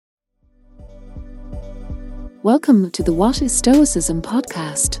Welcome to the What is Stoicism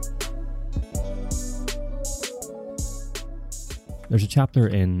podcast. There's a chapter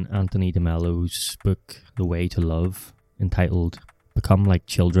in Anthony de Mello's book, The Way to Love, entitled Become Like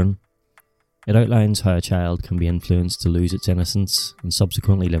Children. It outlines how a child can be influenced to lose its innocence and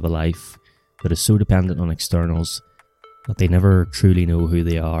subsequently live a life that is so dependent on externals that they never truly know who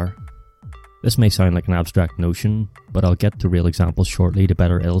they are. This may sound like an abstract notion, but I'll get to real examples shortly to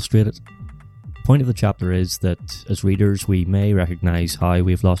better illustrate it. The point of the chapter is that, as readers, we may recognise how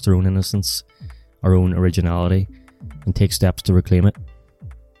we've lost our own innocence, our own originality, and take steps to reclaim it.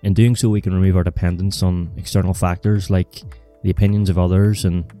 In doing so, we can remove our dependence on external factors like the opinions of others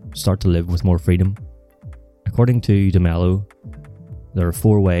and start to live with more freedom. According to de Mello, there are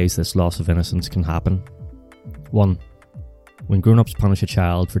 4 ways this loss of innocence can happen. 1. When grown-ups punish a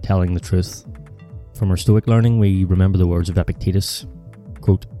child for telling the truth. From our Stoic learning, we remember the words of Epictetus,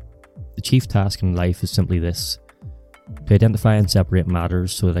 quote, "The chief task in life is simply this, to identify and separate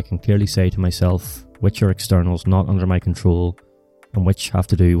matters so that I can clearly say to myself which are externals not under my control and which have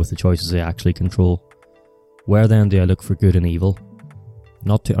to do with the choices I actually control. Where then do I look for good and evil?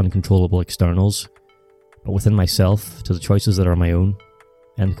 Not to uncontrollable externals, but within myself to the choices that are my own."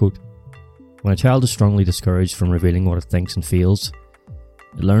 End quote. When a child is strongly discouraged from revealing what it thinks and feels,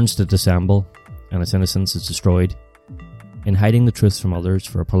 it learns to dissemble and its innocence is destroyed. In hiding the truth from others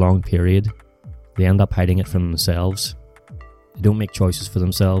for a prolonged period, they end up hiding it from themselves. They don't make choices for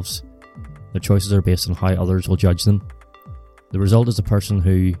themselves. Their choices are based on how others will judge them. The result is a person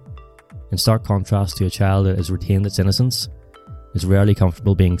who, in stark contrast to a child that has retained its innocence, is rarely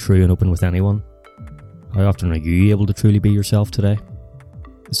comfortable being true and open with anyone. How often are you able to truly be yourself today?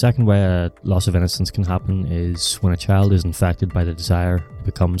 The second way a loss of innocence can happen is when a child is infected by the desire to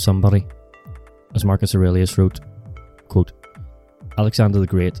become somebody. As Marcus Aurelius wrote, quote, "Alexander the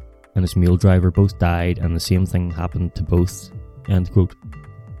Great and his mule driver both died and the same thing happened to both." End quote.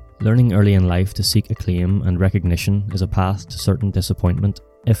 Learning early in life to seek acclaim and recognition is a path to certain disappointment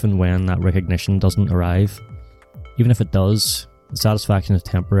if and when that recognition doesn't arrive. Even if it does, the satisfaction is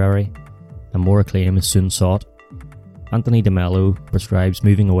temporary and more acclaim is soon sought. Anthony de Mello prescribes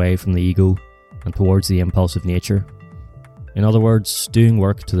moving away from the ego and towards the impulsive nature. In other words, doing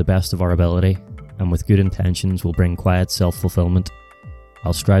work to the best of our ability and with good intentions will bring quiet self-fulfillment,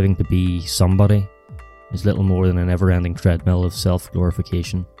 while striving to be somebody is little more than a never-ending treadmill of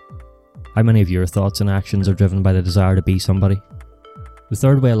self-glorification. How many of your thoughts and actions are driven by the desire to be somebody? The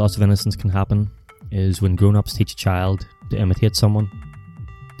third way a loss of innocence can happen is when grown-ups teach a child to imitate someone.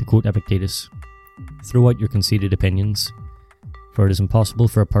 To quote Epictetus, "Throw out your conceited opinions, for it is impossible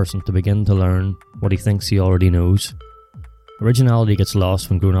for a person to begin to learn what he thinks he already knows." Originality gets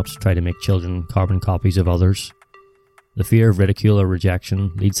lost when grown-ups try to make children carbon copies of others. The fear of ridicule or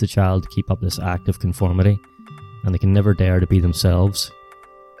rejection leads the child to keep up this act of conformity, and they can never dare to be themselves.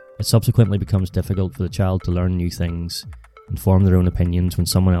 It subsequently becomes difficult for the child to learn new things and form their own opinions when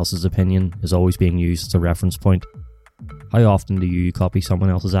someone else's opinion is always being used as a reference point. How often do you copy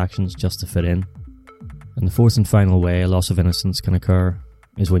someone else's actions just to fit in? And the fourth and final way a loss of innocence can occur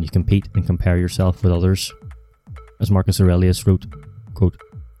is when you compete and compare yourself with others. As Marcus Aurelius wrote, quote,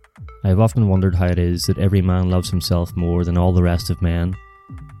 "I have often wondered how it is that every man loves himself more than all the rest of men,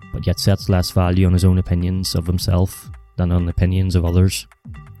 but yet sets less value on his own opinions of himself than on the opinions of others."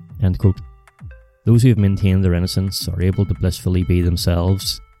 End quote. Those who have maintained their innocence are able to blissfully be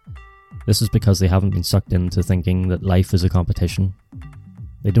themselves. This is because they haven't been sucked into thinking that life is a competition.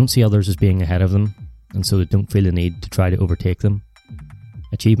 They don't see others as being ahead of them, and so they don't feel the need to try to overtake them.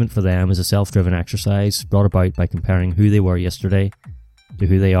 Achievement for them is a self-driven exercise brought about by comparing who they were yesterday to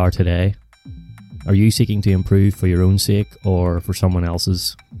who they are today. Are you seeking to improve for your own sake or for someone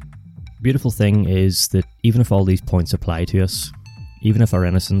else's? The beautiful thing is that even if all these points apply to us, even if our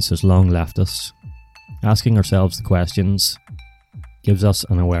innocence has long left us, asking ourselves the questions gives us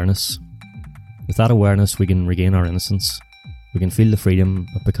an awareness. With that awareness, we can regain our innocence. We can feel the freedom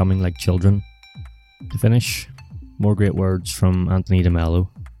of becoming like children. To finish, more great words from Anthony de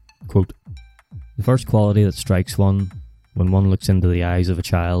Mello. Quote, "The first quality that strikes one when one looks into the eyes of a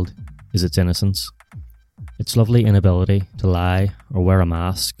child is its innocence. Its lovely inability to lie or wear a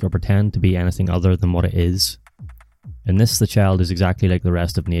mask or pretend to be anything other than what it is. In this, the child is exactly like the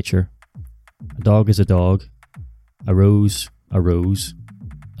rest of nature. A dog is a dog, a rose, a rose,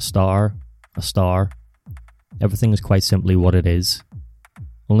 a star, a star. Everything is quite simply what it is.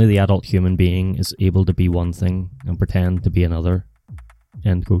 Only the adult human being is able to be one thing and pretend to be another."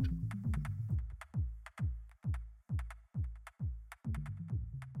 End quote.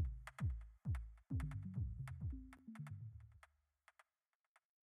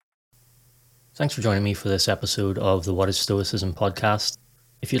 Thanks for joining me for this episode of the What is Stoicism podcast.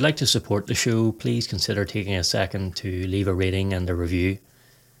 If you'd like to support the show, please consider taking a second to leave a rating and a review.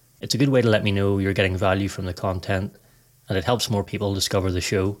 It's a good way to let me know you're getting value from the content, and it helps more people discover the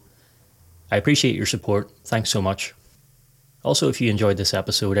show. I appreciate your support. Thanks so much. Also, if you enjoyed this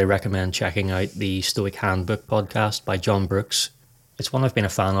episode, I recommend checking out the Stoic Handbook podcast by John Brooks. It's one I've been a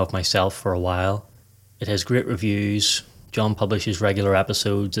fan of myself for a while. It has great reviews. John publishes regular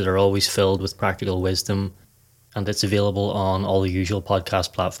episodes that are always filled with practical wisdom, and it's available on all the usual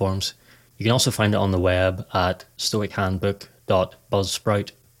podcast platforms. You can also find it on the web at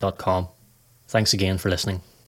stoichandbook.buzzsprout.com. Thanks again for listening.